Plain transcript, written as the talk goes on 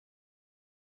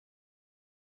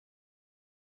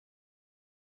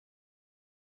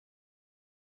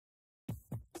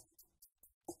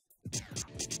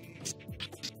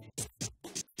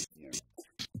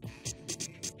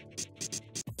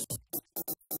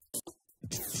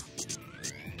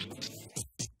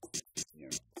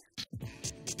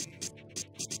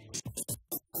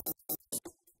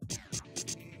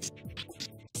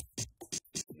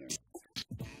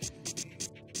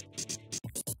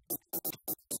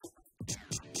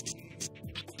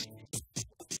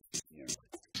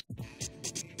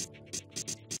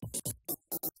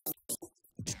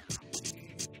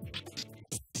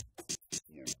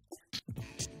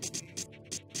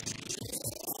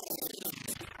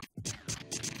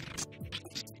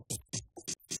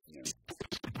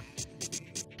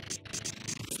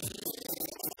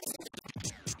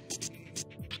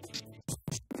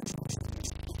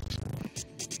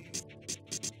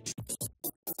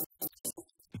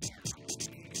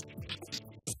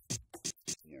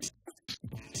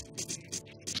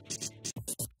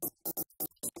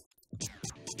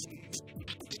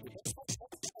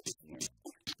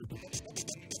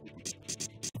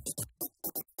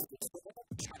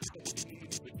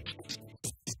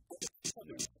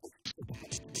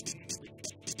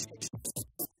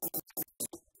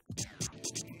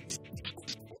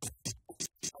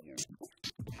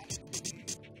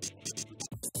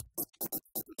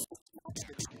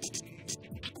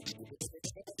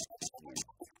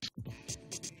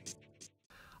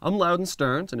I'm Loudon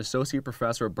Stearns, an Associate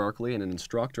Professor at Berklee and an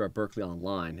instructor at Berklee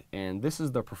Online, and this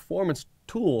is the performance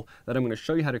tool that I'm going to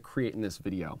show you how to create in this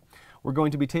video. We're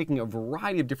going to be taking a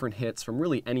variety of different hits from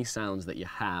really any sounds that you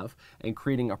have and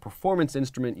creating a performance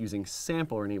instrument using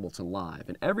Sampler in Ableton Live.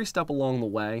 And every step along the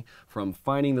way, from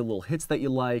finding the little hits that you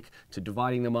like, to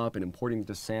dividing them up and importing them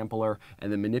to Sampler,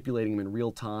 and then manipulating them in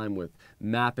real time with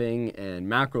mapping and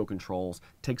macro controls,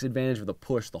 takes advantage of the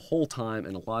push the whole time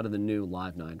and a lot of the new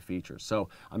Live 9 features. So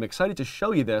I'm excited to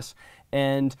show you this,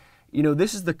 and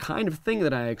this is the kind of thing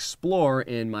that I explore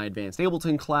in my advanced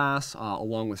Ableton class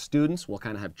along with students. We'll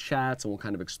kind of have chats and we'll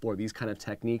kind of explore these kind of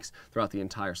techniques throughout the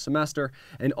entire semester.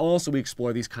 And also we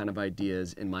explore these kind of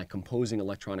ideas in my composing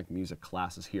electronic music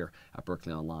classes here at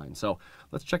Berklee Online. So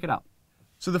let's check it out.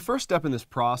 So the first step in this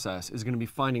process is going to be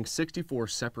finding 64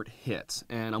 separate hits.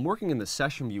 And I'm working in the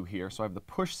session view here, so I have the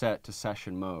push set to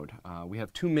session mode. We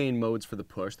have two main modes for the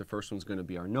push. The first one's going to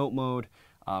be our note mode,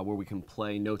 where we can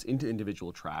play notes into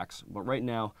individual tracks. But right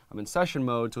now, I'm in session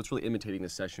mode, so it's really imitating the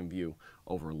session view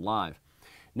over in Live.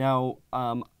 Now,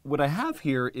 what I have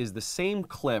here is the same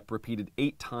clip repeated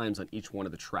 8 times on each one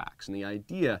of the tracks. And the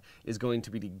idea is going to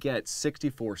be to get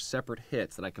 64 separate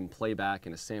hits that I can play back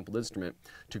in a sampled instrument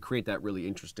to create that really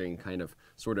interesting kind of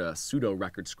sort of pseudo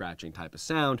record scratching type of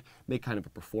sound, make kind of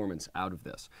a performance out of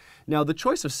this. Now, the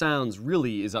choice of sounds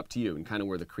really is up to you and kind of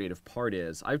where the creative part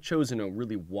is. I've chosen a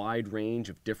really wide range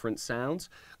of different sounds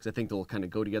because I think they'll kind of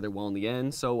go together well in the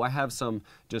end. So I have some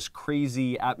just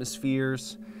crazy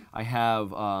atmospheres. I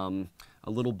have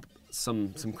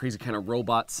some crazy kind of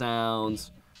robot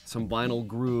sounds, some vinyl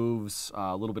grooves,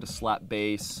 a little bit of slap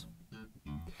bass,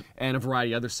 and a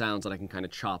variety of other sounds that I can kind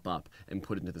of chop up and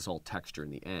put into this whole texture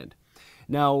in the end.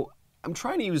 Now, I'm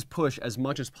trying to use push as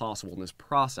much as possible in this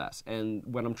process, and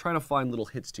when I'm trying to find little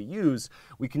hits to use,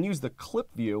 we can use the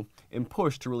clip view in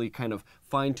push to really kind of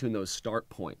fine-tune those start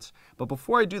points. But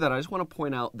before I do that, I just want to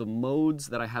point out the modes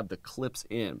that I have the clips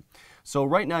in. So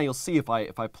right now you'll see if I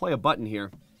play a button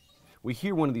here, we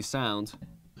hear one of these sounds,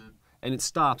 and it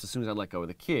stops as soon as I let go of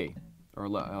the key, or I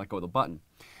let go of the button.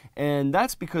 And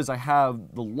that's because I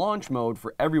have the launch mode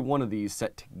for every one of these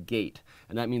set to gate.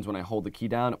 And that means when I hold the key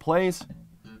down, it plays.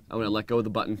 And when I let go of the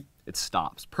button, it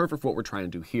stops. Perfect for what we're trying to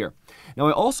do here. Now,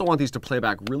 I also want these to play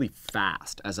back really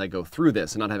fast as I go through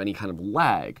this and not have any kind of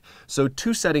lag. So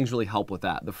 2 settings really help with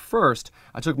that. The first,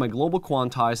 I took my global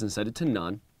quantize and set it to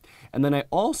none. And then I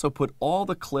also put all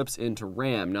the clips into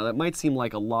RAM. Now, that might seem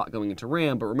like a lot going into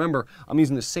RAM, but remember, I'm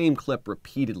using the same clip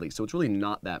repeatedly, so it's really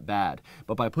not that bad.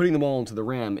 But by putting them all into the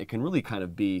RAM, it can really kind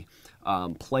of be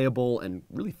playable and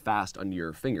really fast under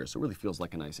your fingers, so it really feels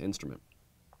like a nice instrument.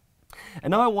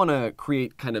 And now I want to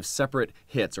create kind of separate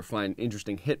hits or find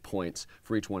interesting hit points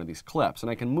for each one of these clips. And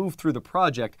I can move through the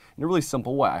project in a really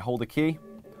simple way. I hold a key,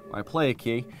 or I play a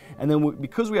key, and then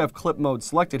because we have clip mode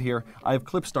selected here, I have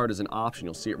clip start as an option.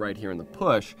 You'll see it right here in the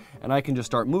push, and I can just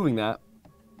start moving that.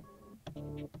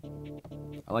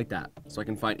 I like that. So I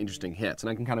can find interesting hits, and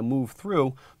I can kind of move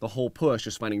through the whole push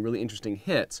just finding really interesting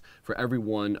hits for every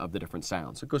one of the different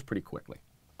sounds. So it goes pretty quickly.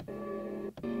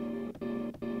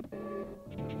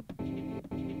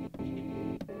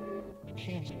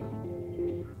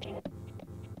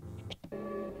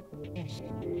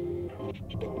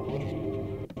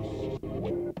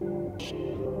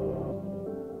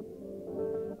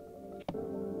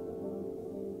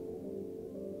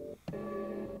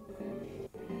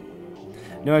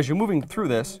 Now, as you're moving through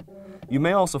this, you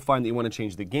may also find that you want to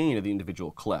change the gain of the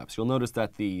individual clips. You'll notice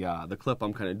that the clip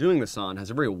I'm kind of doing this on has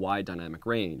a very wide dynamic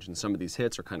range, and some of these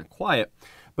hits are kind of quiet.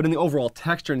 But in the overall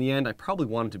texture in the end, I probably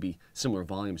want them to be similar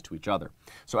volumes to each other.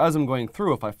 So as I'm going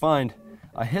through, if I find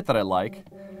a hit that I like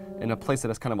in a place that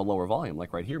has kind of a lower volume,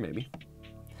 like right here maybe,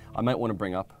 I might want to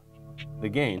bring up the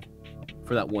gain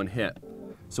for that one hit,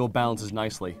 so it balances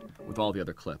nicely with all the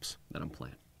other clips that I'm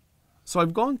playing. So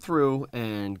I've gone through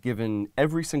and given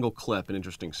every single clip an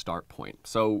interesting start point.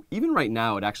 So even right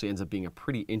now, it actually ends up being a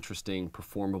pretty interesting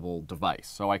performable device.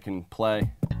 So I can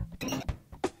play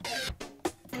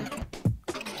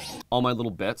all my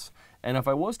little bits. And if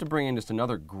I was to bring in just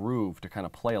another groove to kind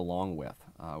of play along with,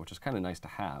 which is kind of nice to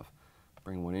have,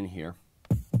 bring one in here.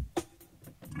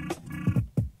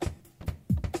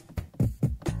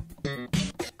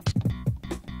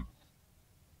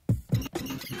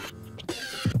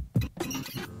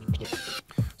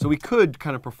 So we could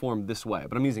kind of perform this way,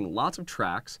 but I'm using lots of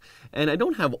tracks, and I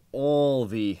don't have all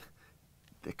the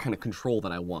kind of control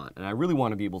that I want. And I really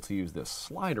want to be able to use this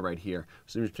slider right here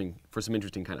for some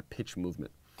interesting kind of pitch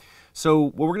movement. So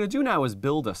what we're going to do now is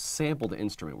build a sampled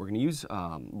instrument. We're going to use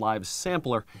Live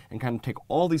Sampler and kind of take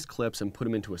all these clips and put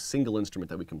them into a single instrument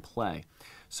that we can play.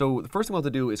 So the first thing we'll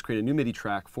have to do is create a new MIDI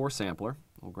track for Sampler.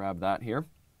 We'll grab that here.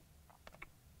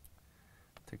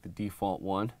 Take the default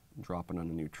one, drop it on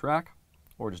a new track,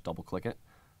 or just double click it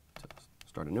to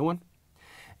start a new one.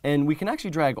 And we can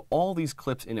actually drag all these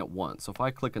clips in at once. So if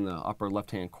I click in the upper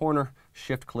left-hand corner,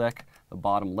 shift click, the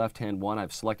bottom left-hand one,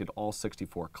 I've selected all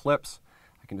 64 clips.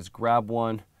 I can just grab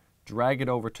one, drag it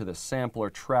over to the sampler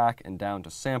track and down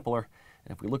to sampler.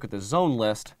 And if we look at the zone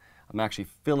list, I'm actually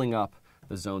filling up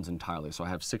the zones entirely. So I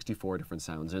have 64 different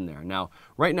sounds in there. Now,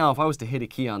 right now, if I was to hit a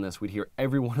key on this, we'd hear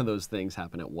every one of those things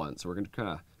happen at once. So we're going to kind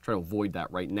of try to avoid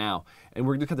that right now. And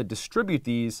we're going to kind of distribute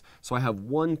these so I have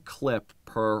one clip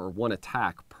per, or one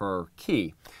attack per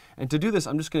key. And to do this,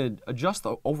 I'm just going to adjust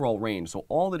the overall range. So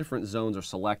all the different zones are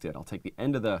selected. I'll take the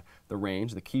end of the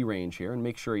range, the key range here, and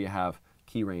make sure you have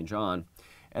key range on.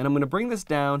 And I'm going to bring this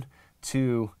down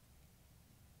to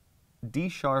D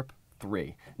sharp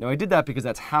 3. Now I did that because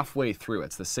that's halfway through.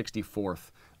 It's the 64th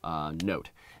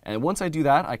note. And once I do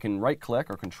that, I can right click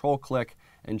or control click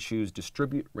and choose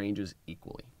distribute ranges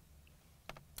equally.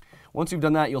 Once we've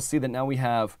done that, you'll see that now we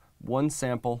have one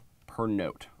sample per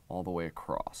note all the way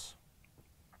across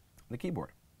the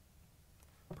keyboard.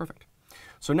 Perfect.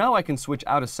 So now I can switch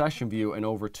out of session view and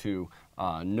over to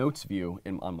notes view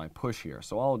on my push here.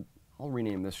 So I'll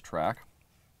rename this track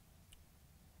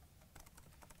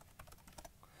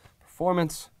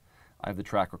Performance. I have the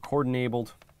track record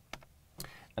enabled,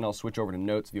 and I'll switch over to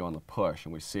notes view on the push,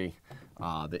 and we see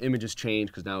the image has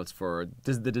changed because now it's for,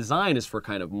 the design is for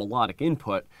kind of melodic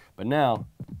input, but now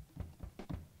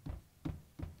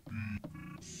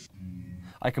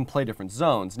I can play different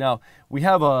zones. Now, we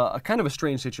have a kind of a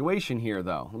strange situation here,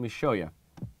 though. Let me show you.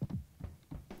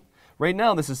 Right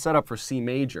now, this is set up for C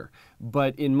major,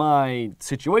 but in my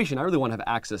situation, I really want to have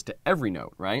access to every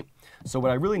note, right? So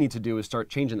what I really need to do is start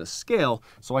changing the scale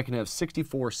so I can have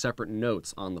 64 separate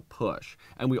notes on the push.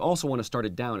 And we also want to start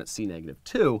it down at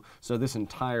C-2, so this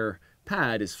entire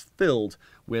pad is filled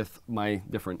with my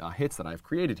different hits that I've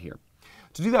created here.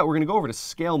 To do that, we're going to go over to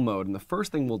scale mode, and the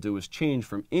first thing we'll do is change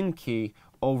from in key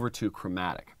over to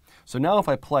chromatic. So now if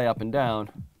I play up and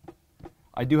down,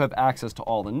 I do have access to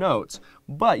all the notes,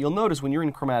 but you'll notice when you're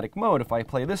in chromatic mode, if I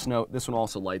play this note, this one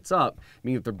also lights up,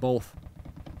 meaning that they're both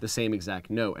the same exact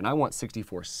note, and I want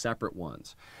 64 separate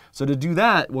ones. So to do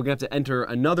that, we're going to have to enter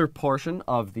another portion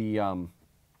of the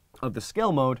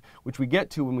scale mode, which we get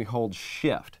to when we hold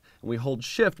shift. When we hold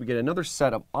shift, we get another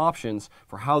set of options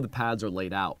for how the pads are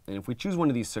laid out. And if we choose one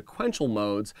of these sequential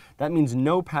modes, that means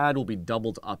no pad will be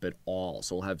doubled up at all.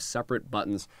 So we'll have separate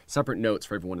buttons, separate notes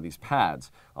for every one of these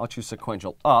pads. I'll choose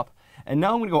sequential up. And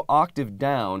now I'm going to go octave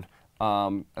down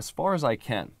as far as I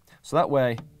can. So that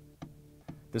way,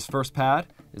 this first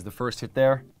pad is the first hit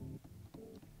there.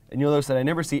 And you'll notice that I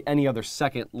never see any other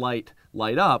second light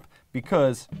up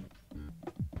because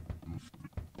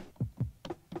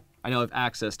I now have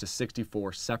access to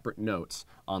 64 separate notes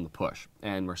on the push,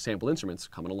 and our sample instrument's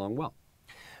coming along well.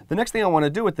 The next thing I want to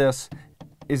do with this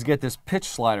is get this pitch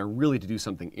slider really to do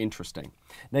something interesting.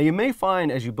 Now you may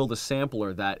find as you build a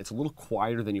sampler that it's a little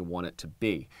quieter than you want it to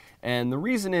be. And the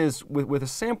reason is, with a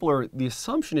sampler, the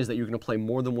assumption is that you're going to play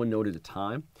more than one note at a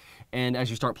time. And as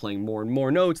you start playing more and more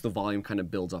notes, the volume kind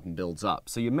of builds up and builds up.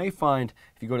 So you may find,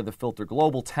 if you go to the Filter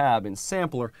Global tab in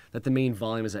Sampler, that the main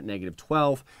volume is at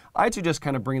 -12. I'd suggest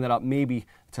kind of bringing that up maybe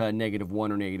to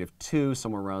 -1 or -2,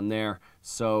 somewhere around there.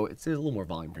 So it's a little more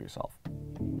volume for yourself.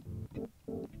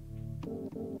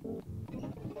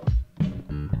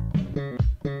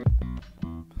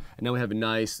 And now we have a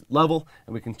nice level,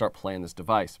 and we can start playing this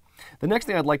device. The next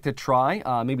thing I'd like to try,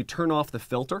 maybe turn off the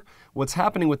filter. What's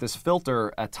happening with this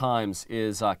filter at times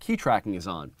is key tracking is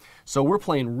on. So we're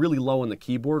playing really low on the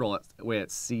keyboard, all the way at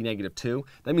C-2.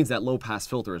 That means that low pass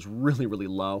filter is really, really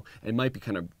low, and might be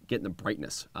kind of getting the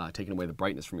brightness, taking away the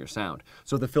brightness from your sound.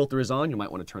 So if the filter is on, you might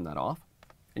want to turn that off,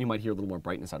 and you might hear a little more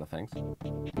brightness out of things.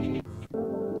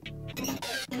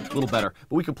 A little better,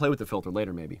 but we can play with the filter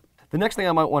later maybe. The next thing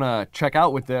I might want to check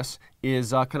out with this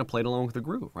is kind of play it along with the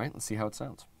groove, right? Let's see how it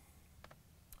sounds.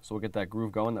 So we'll get that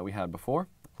groove going that we had before.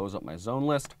 Close up my zone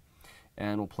list,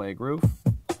 and we'll play a groove.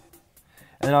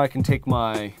 And now I can take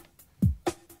myself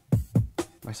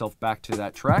back to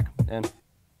that track, and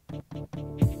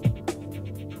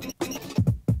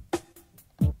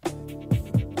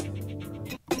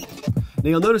Now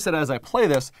you'll notice that as I play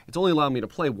this, it's only allowing me to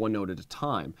play one note at a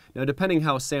time. Now depending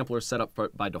how a sampler is set up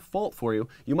by default for you,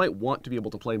 you might want to be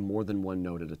able to play more than one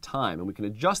note at a time. And we can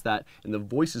adjust that in the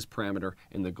voices parameter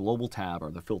in the global tab or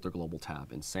the filter global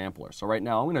tab in sampler. So right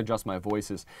now I'm going to adjust my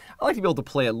voices. I like to be able to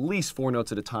play at least 4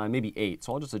 notes at a time, maybe 8.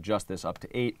 So I'll just adjust this up to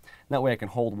 8. And that way I can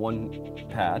hold one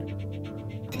pad.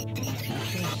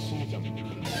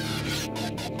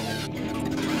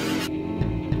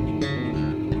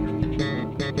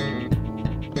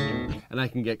 And I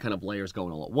can get kind of layers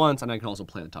going all at once, and I can also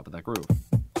play on top of that groove.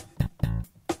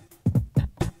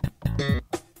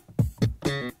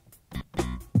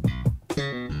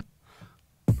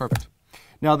 Perfect.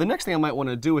 Now the next thing I might want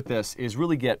to do with this is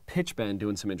really get pitch bend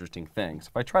doing some interesting things.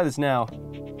 If I try this now,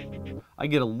 I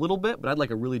get a little bit, but I'd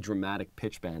like a really dramatic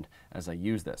pitch bend as I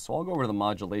use this. So I'll go over to the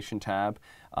modulation tab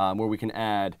where we can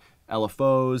add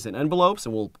LFOs and envelopes,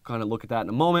 and we'll kind of look at that in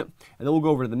a moment. And then we'll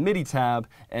go over to the MIDI tab,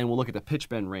 and we'll look at the pitch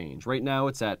bend range. Right now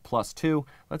it's at +2.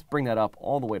 Let's bring that up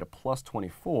all the way to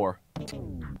 +24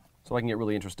 so I can get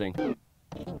really interesting.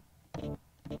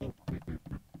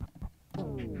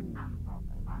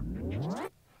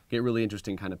 Get really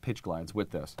interesting kind of pitch glides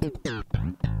with this.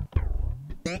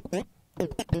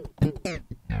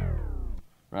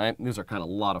 Right? These are kind of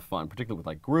a lot of fun, particularly with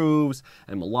like grooves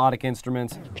and melodic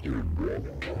instruments.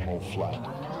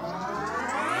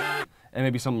 And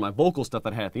maybe some of my vocal stuff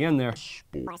that I had at the end there.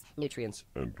 Nutrients.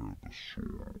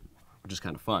 Which is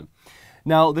kind of fun.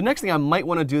 Now, the next thing I might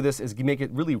want to do this is make it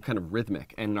really kind of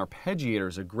rhythmic, and an arpeggiator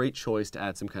is a great choice to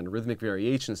add some kind of rhythmic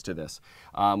variations to this.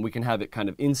 We can have it kind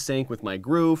of in sync with my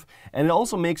groove, and it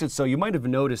also makes it so you might have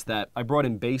noticed that I brought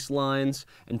in bass lines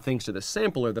and things to the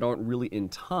sampler that aren't really in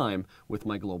time with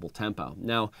my global tempo.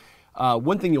 Now,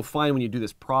 one thing you'll find when you do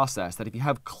this process, that if you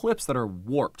have clips that are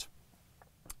warped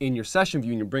in your session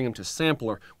view and you bring them to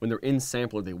sampler, when they're in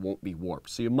sampler, they won't be warped.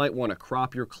 So you might want to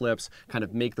crop your clips, kind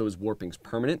of make those warpings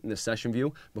permanent in the session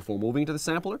view before moving to the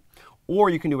sampler. Or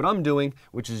you can do what I'm doing,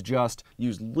 which is just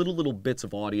use little bits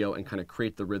of audio and kind of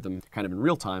create the rhythm kind of in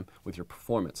real time with your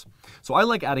performance. So I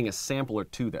like adding a sampler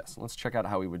to this. Let's check out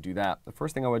how we would do that. The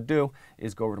first thing I would do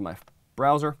is go over to my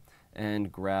browser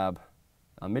and grab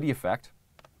a MIDI effect,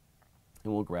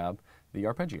 and we'll grab the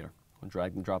arpeggiator. We'll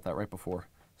drag and drop that right before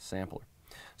sampler.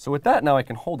 So with that, now I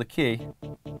can hold a key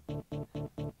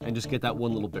and just get that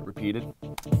one little bit repeated.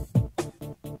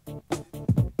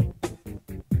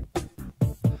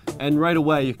 And right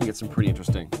away, you can get some pretty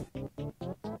interesting.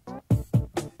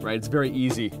 Right? It's very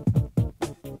easy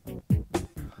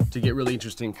to get really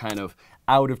interesting kind of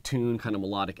out of tune kind of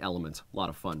melodic elements. A lot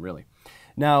of fun, really.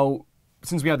 Now,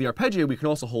 since we have the arpeggiator, we can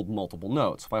also hold multiple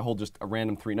notes. If I hold just a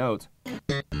random 3 notes,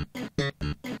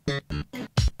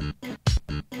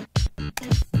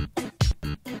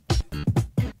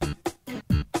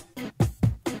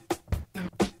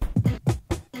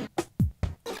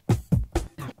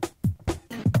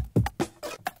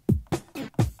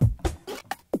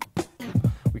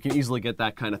 we can easily get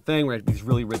that kind of thing, right? These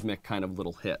really rhythmic kind of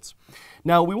little hits.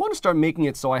 Now, we want to start making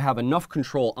it so I have enough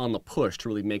control on the push to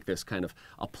really make this kind of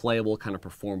a playable, kind of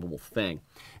performable thing.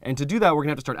 And to do that, we're going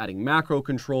to have to start adding macro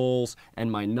controls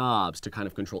and my knobs to kind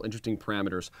of control interesting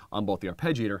parameters on both the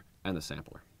arpeggiator and the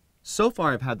sampler. So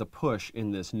far, I've had the push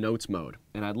in this notes mode,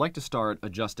 and I'd like to start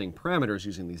adjusting parameters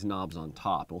using these knobs on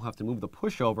top. We'll have to move the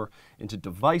push over into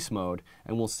device mode,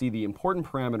 and we'll see the important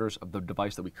parameters of the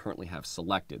device that we currently have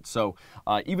selected. So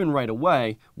even right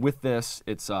away, with this,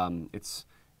 it's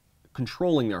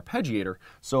controlling the arpeggiator.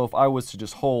 So if I was to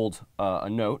just hold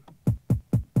a note,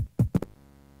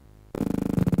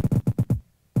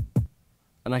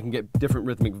 and I can get different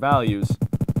rhythmic values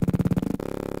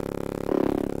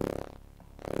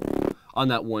on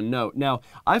that one note. Now,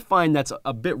 I find that's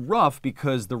a bit rough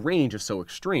because the range is so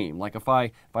extreme. Like if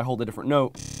I hold a different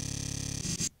note,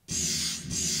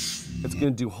 it's going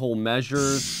to do whole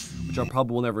measures, which I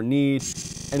probably will never need,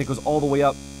 and it goes all the way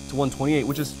up to 128,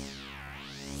 which is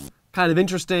kind of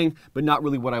interesting, but not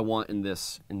really what I want in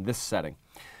this setting.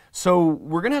 So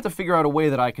we're going to have to figure out a way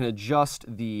that I can adjust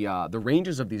the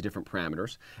ranges of these different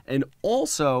parameters, and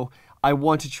also I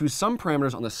want to choose some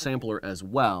parameters on the sampler as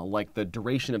well, like the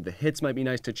duration of the hits might be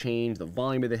nice to change, the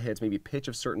volume of the hits, maybe pitch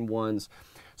of certain ones.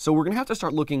 So we're going to have to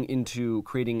start looking into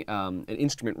creating an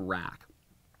instrument rack.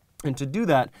 And to do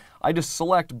that, I just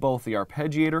select both the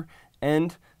arpeggiator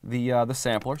and the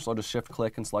sampler. So I'll just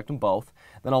shift-click and select them both.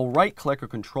 Then I'll right-click or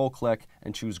control-click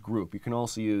and choose group. You can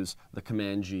also use the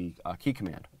Command-G key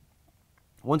command.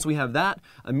 Once we have that,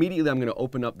 immediately I'm going to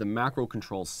open up the macro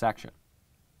controls section.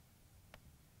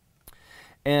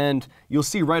 And you'll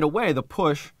see right away the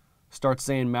push start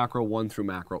saying macro 1 through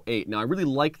macro 8. Now, I really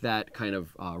like that kind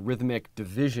of rhythmic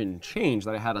division change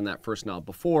that I had on that first knob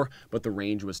before, but the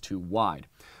range was too wide.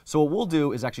 So what we'll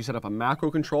do is actually set up a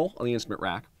macro control on the instrument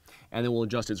rack, and then we'll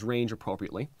adjust its range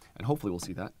appropriately, and hopefully we'll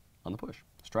see that on the push.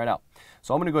 Let's try it out.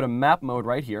 So I'm going to go to map mode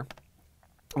right here.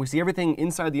 We see everything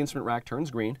inside the instrument rack turns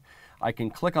green. I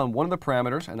can click on one of the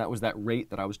parameters, and that was that rate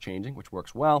that I was changing, which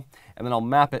works well, and then I'll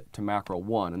map it to macro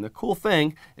 1. And the cool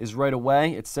thing is right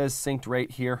away, it says synced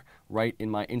rate here, right in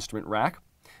my instrument rack.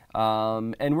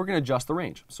 And we're going to adjust the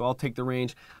range. So I'll take the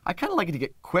range. I kind of like it to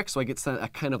get quick, so I get a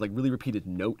kind of like really repeated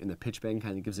note in the pitch bend,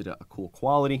 kind of gives it a cool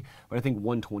quality. But I think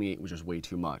 128 was just way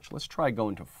too much. Let's try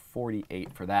going to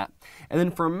 48 for that. And then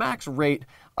for a max rate,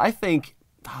 I think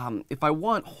if I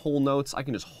want whole notes, I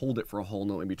can just hold it for a whole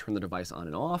note, maybe turn the device on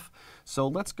and off. So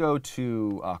let's go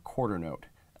to quarter note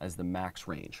as the max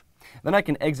range. Then I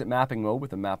can exit mapping mode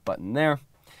with the map button there.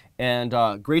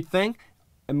 And great thing,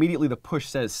 immediately the push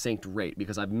says synced rate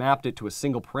because I've mapped it to a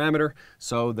single parameter,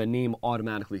 so the name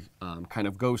automatically kind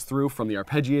of goes through from the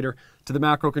arpeggiator to the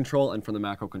macro control and from the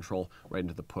macro control right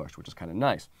into the push, which is kind of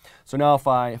nice. So now if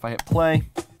I hit play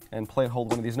and hold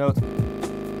one of these notes,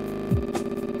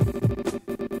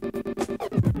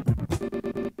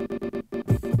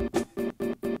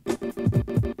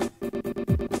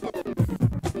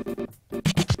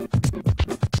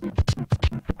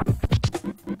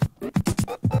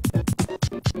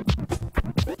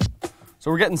 so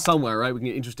we're getting somewhere, right? We can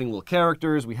get interesting little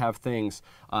characters. We have things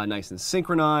nice and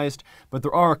synchronized. But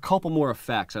there are a couple more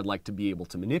effects I'd like to be able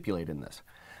to manipulate in this.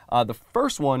 The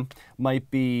first one might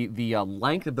be the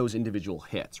length of those individual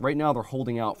hits. Right now they're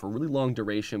holding out for a really long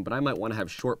duration, but I might want to have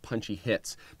short, punchy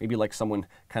hits. Maybe like someone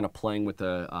kind of playing with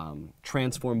the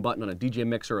transform button on a DJ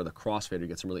mixer or the crossfader to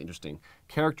get some really interesting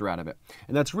character out of it.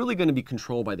 And that's really going to be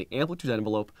controlled by the amplitude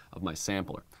envelope of my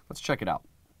sampler. Let's check it out.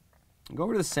 Go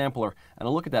over to the sampler and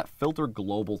I'll look at that filter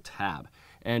global tab.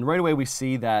 And right away we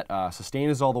see that sustain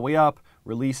is all the way up,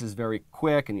 release is very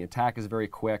quick, and the attack is very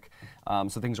quick.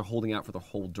 So things are holding out for the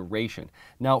whole duration.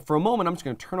 Now for a moment I'm just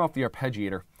going to turn off the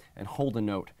arpeggiator and hold a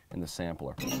note in the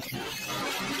sampler. You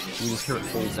just hear it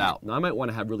folds out. Now I might want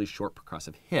to have really short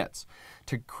percussive hits.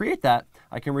 To create that,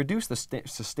 I can reduce the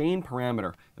sustain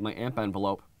parameter in my amp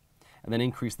envelope and then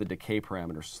increase the decay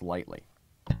parameter slightly.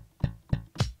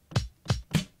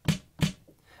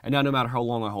 And now no matter how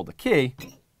long I hold the key,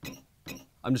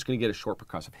 I'm just going to get a short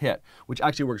percussive hit, which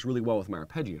actually works really well with my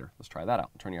arpeggiator. Let's try that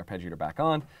out. Turn the arpeggiator back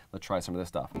on. Let's try some of this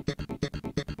stuff.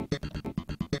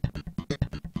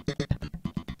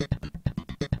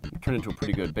 Turn into a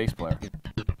pretty good bass player.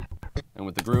 And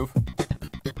with the groove.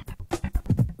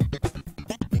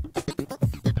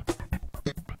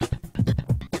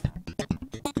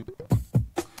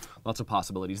 Lots of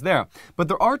possibilities there. But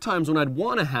there are times when I'd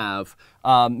want to have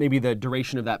maybe the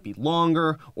duration of that be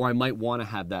longer, or I might want to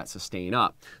have that sustain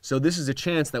up. So this is a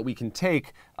chance that we can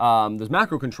take those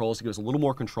macro controls to give us a little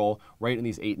more control right in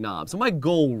these 8 knobs. So my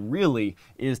goal really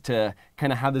is to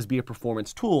kind of have this be a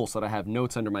performance tool so that I have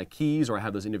notes under my keys, or I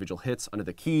have those individual hits under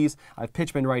the keys. I have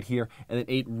pitch bend right here, and then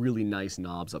 8 really nice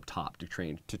knobs up top to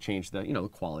change the the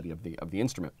quality of the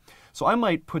instrument. So I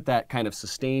might put that kind of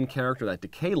sustain character, that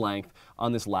decay length,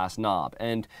 on this last knob.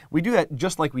 And we do that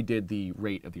just like we did the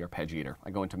rate of the arpeggiator. I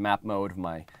go into map mode of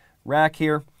my rack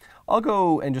here. I'll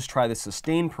go and just try the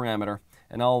sustain parameter,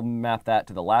 and I'll map that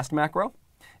to the last macro.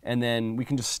 And then we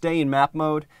can just stay in map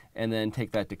mode and then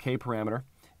take that decay parameter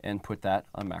and put that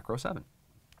on macro 7.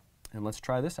 And let's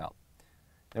try this out.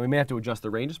 Now we may have to adjust the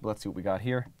ranges, but let's see what we got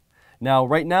here. Now,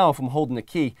 right now, if I'm holding the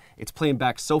key, it's playing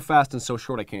back so fast and so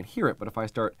short I can't hear it. But if I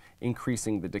start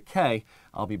increasing the decay,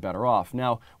 I'll be better off.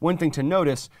 Now, one thing to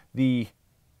notice, the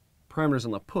parameters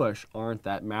on the push aren't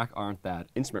that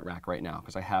instrument rack right now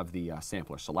because I have the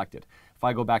sampler selected. If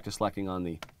I go back to selecting on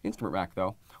the instrument rack,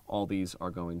 though, all these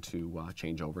are going to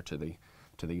change over to the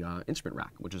instrument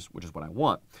rack, which is what I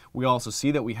want. We also see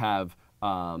that we have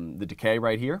the decay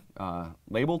right here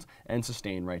labeled and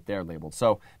sustain right there labeled.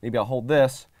 So maybe I'll hold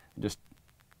this. Just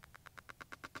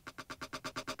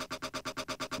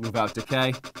move out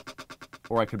decay,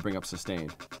 or I could bring up sustain,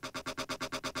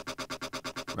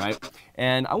 right?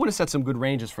 And I want to set some good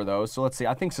ranges for those. So let's see,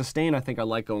 I think sustain, I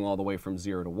like going all the way from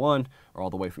 0 to 1, or all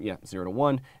the way from, 0 to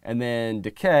 1. And then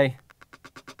decay,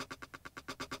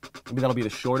 maybe that'll be the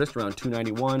shortest, around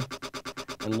 291,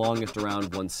 and longest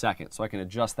around 1 second. So I can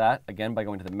adjust that, again, by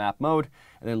going to the map mode,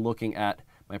 and then looking at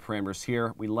my parameters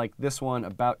here. We like this one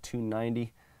about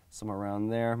 290. Somewhere around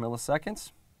there,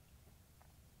 milliseconds.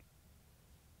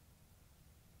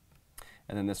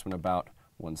 And then this one about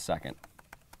 1 second,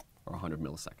 or 100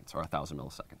 milliseconds, or 1,000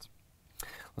 milliseconds.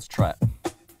 Let's try it.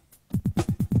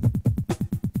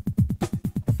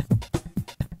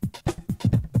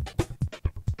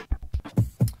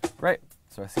 Great.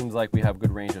 So it seems like we have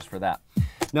good ranges for that.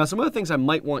 Now, some other things I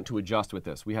might want to adjust with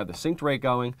this. We have the synced rate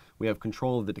going. We have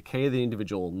control of the decay of the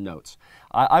individual notes.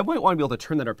 I might want to be able to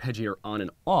turn that arpeggiator on and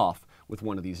off with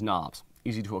one of these knobs.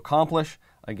 Easy to accomplish.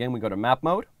 Again, we go to map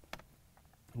mode.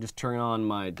 Just turn on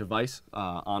my device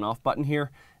on-off button here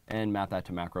and map that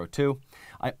to macro 2.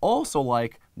 I also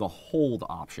like the hold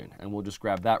option, and we'll just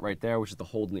grab that right there, which is the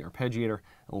hold in the arpeggiator,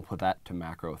 and we'll put that to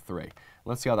macro 3.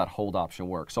 Let's see how that hold option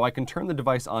works. So I can turn the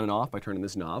device on and off by turning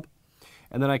this knob,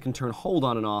 and then I can turn hold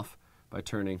on and off by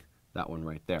turning that one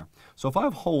right there. So if I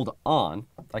have hold on,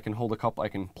 I can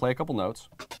play a couple notes,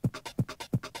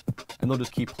 and they'll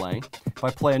just keep playing. If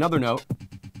I play another note,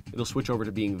 it'll switch over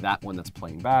to being that one that's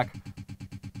playing back.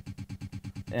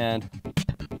 And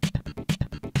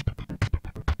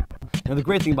now the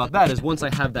great thing about that is once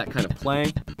I have that kind of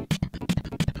playing,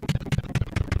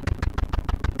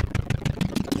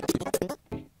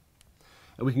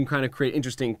 and we can kind of create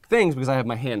interesting things because I have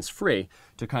my hands free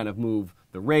to kind of move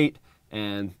the rate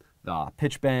and the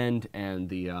pitch bend and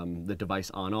the device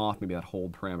on-off, maybe that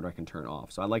hold parameter I can turn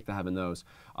off. So I like having those.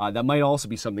 That might also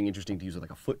be something interesting to use with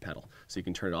like a foot pedal. So you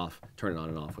can turn it on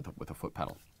and off with a foot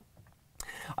pedal.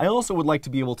 I also would like to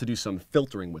be able to do some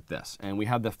filtering with this, and we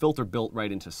have the filter built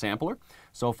right into sampler.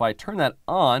 So if I turn that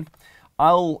on,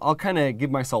 I'll kind of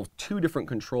give myself two different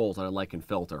controls that I like in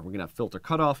filter. We're going to have filter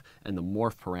cutoff and the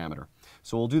morph parameter.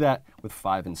 So we'll do that with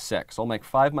 5 and 6. So I'll make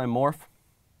 5 my morph,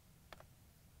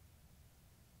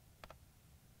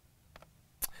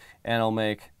 and I'll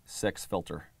make 6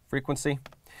 filter frequency.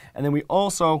 And then we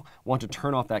also want to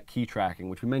turn off that key tracking,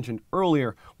 which we mentioned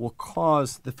earlier will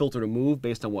cause the filter to move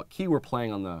based on what key we're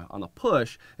playing on the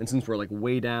push. And since we're like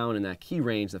way down in that key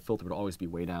range, the filter would always be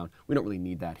way down. We don't really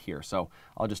need that here. So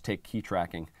I'll just take key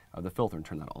tracking of the filter and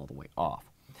turn that all the way off.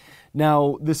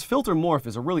 Now, this filter morph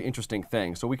is a really interesting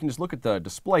thing. So we can just look at the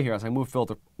display here. As I move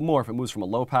filter morph, it moves from a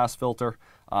low pass filter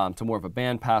to more of a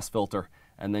band pass filter,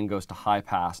 and then goes to high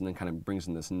pass, and then kind of brings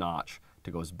in this notch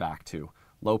to goes back to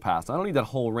low pass. I don't need that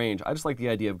whole range. I just like the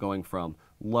idea of going from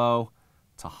low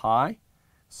to high.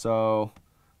 So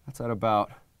that's at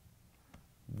about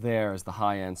there is the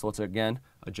high end. So let's again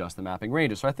adjust the mapping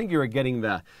ranges. So I think you're getting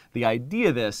the idea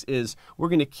of this is we're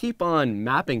going to keep on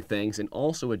mapping things and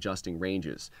also adjusting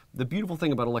ranges. The beautiful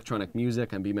thing about electronic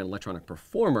music and being an electronic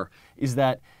performer is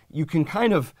that you can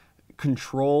kind of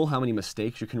control how many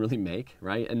mistakes you can really make,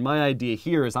 right? And my idea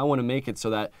here is I want to make it so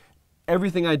that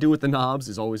everything I do with the knobs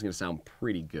is always going to sound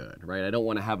pretty good, right? I don't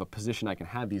want to have a position I can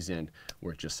have these in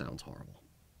where it just sounds horrible.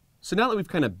 So now that we've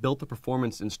kind of built the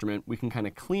performance instrument, we can kind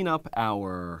of clean up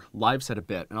our live set a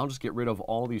bit, and I'll just get rid of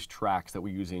all these tracks that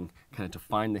we're using kind of to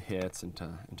find the hits and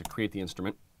to create the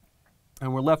instrument.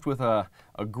 And we're left with a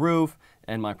groove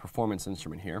and my performance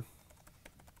instrument here.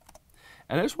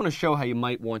 And I just want to show how you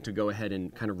might want to go ahead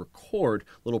and kind of record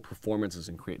little performances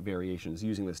and create variations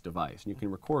using this device. And you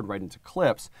can record right into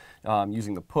clips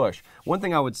using the push. One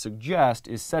thing I would suggest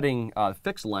is setting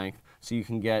fixed length so you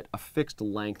can get a fixed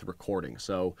length recording.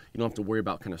 So you don't have to worry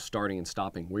about kind of starting and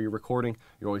stopping where you're recording.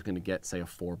 You're always going to get, say, a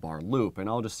 4-bar loop. And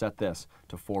I'll just set this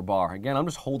to 4-bar. Again, I'm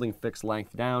just holding fixed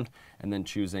length down and then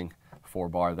choosing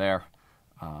 4-bar there.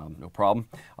 No problem.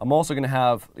 I'm also going to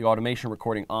have the automation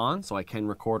recording on, so I can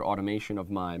record automation of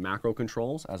my macro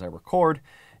controls as I record.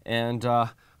 And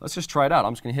let's just try it out.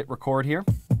 I'm just going to hit record here,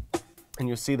 and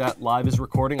you'll see that live is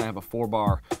recording. I have a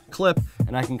 4-bar clip,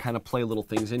 and I can kind of play little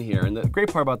things in here. And the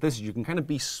great part about this is you can kind of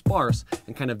be sparse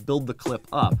and kind of build the clip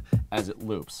up as it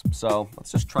loops. So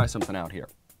let's just try something out here.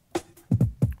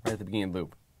 Right at the beginning of the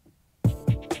loop.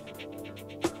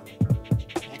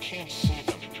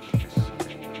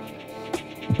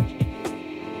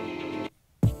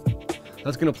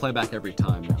 That's going to play back every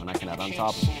time now, and I can add on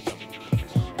top of it.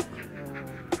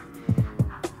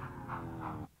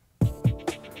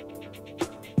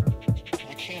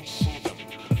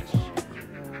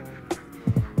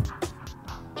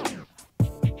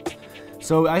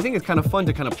 So I think it's kind of fun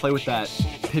to kind of play with that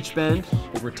pitch bend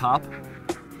over top,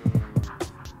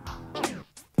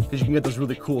 because you can get those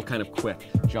really cool kind of quick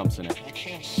jumps in it.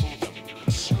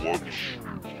 Sludge.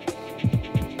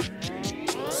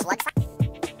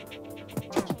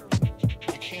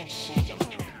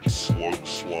 Slug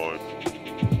slide.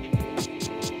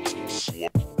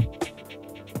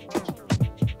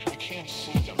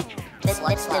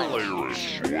 Layer of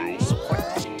soil support.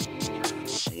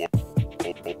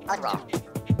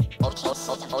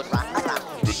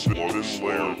 This layer of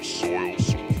soil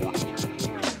support.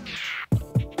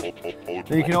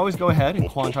 Then you can always go ahead and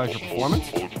quantize your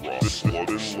performance. This layer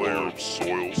of soil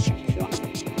support.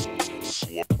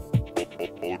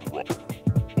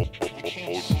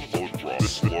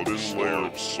 This layer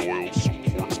of soil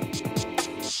support.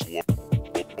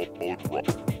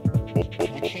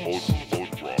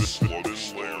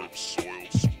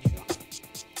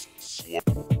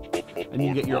 and you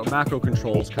can get your macro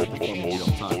controls kind of performed in real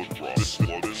time.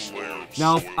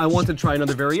 Now, if I want to try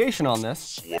another variation on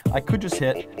this, I could just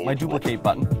hit my duplicate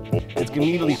button. It's going to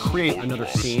immediately create another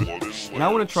scene. And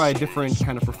I want to try a different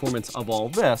kind of performance of all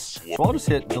this. So I'll just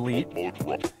hit delete,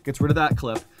 gets rid of that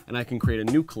clip, and I can create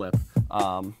a new clip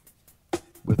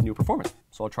with new performance.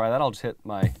 So I'll try that. I'll just hit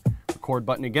my record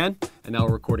button again, and now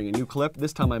we're recording a new clip.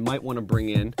 This time I might want to bring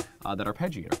in that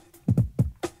arpeggiator.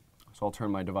 So I'll turn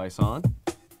my device on,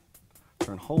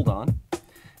 turn hold on,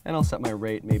 and I'll set my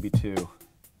rate maybe to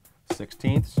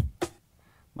 16ths,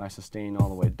 my sustain all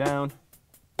the way down.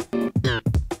 And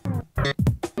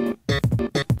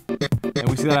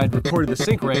we see that I'd recorded the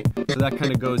sync rate, so that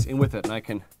kind of goes in with it, and I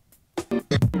can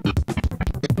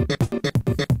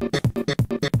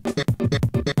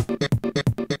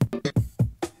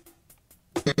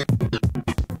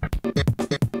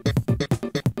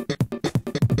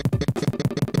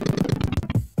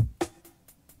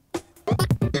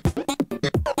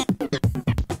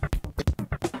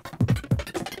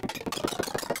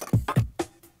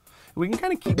we can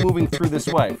kind of keep moving through this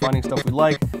way, finding stuff we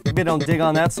like. Maybe I don't dig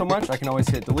on that so much, I can always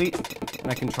hit delete,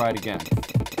 and I can try it again.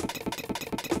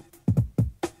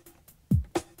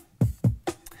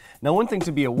 Now, one thing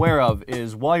to be aware of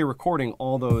is while you're recording,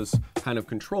 all those kind of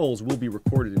controls will be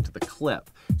recorded into the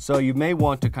clip. So you may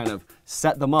want to kind of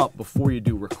set them up before you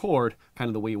do record, kind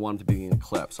of the way you want them to be in the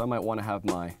clip. So I might want to have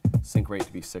my sync rate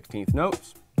to be 16th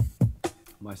notes,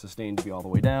 my sustain to be all the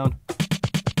way down.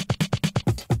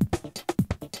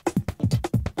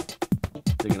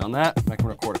 Digging on that, and I can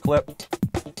record a clip.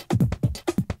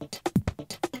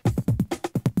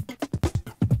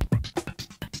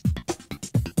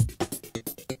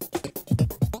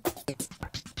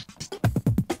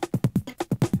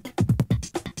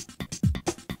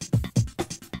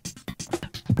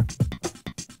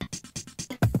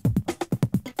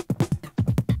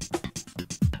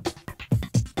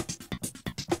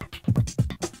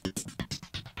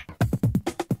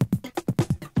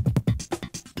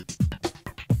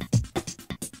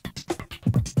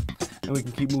 And we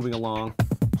can keep moving along,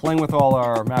 playing with all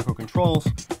our macro controls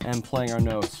and playing our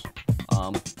notes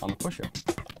on the pusher.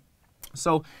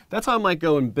 So that's how I might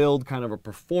go and build kind of a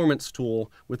performance tool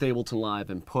with Ableton Live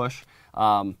and Push.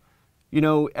 You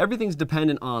know, everything's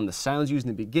dependent on the sounds used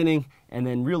in the beginning and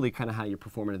then really kind of how you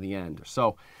perform it in the end.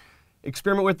 So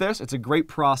experiment with this. It's a great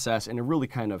process and it really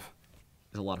kind of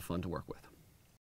is a lot of fun to work with.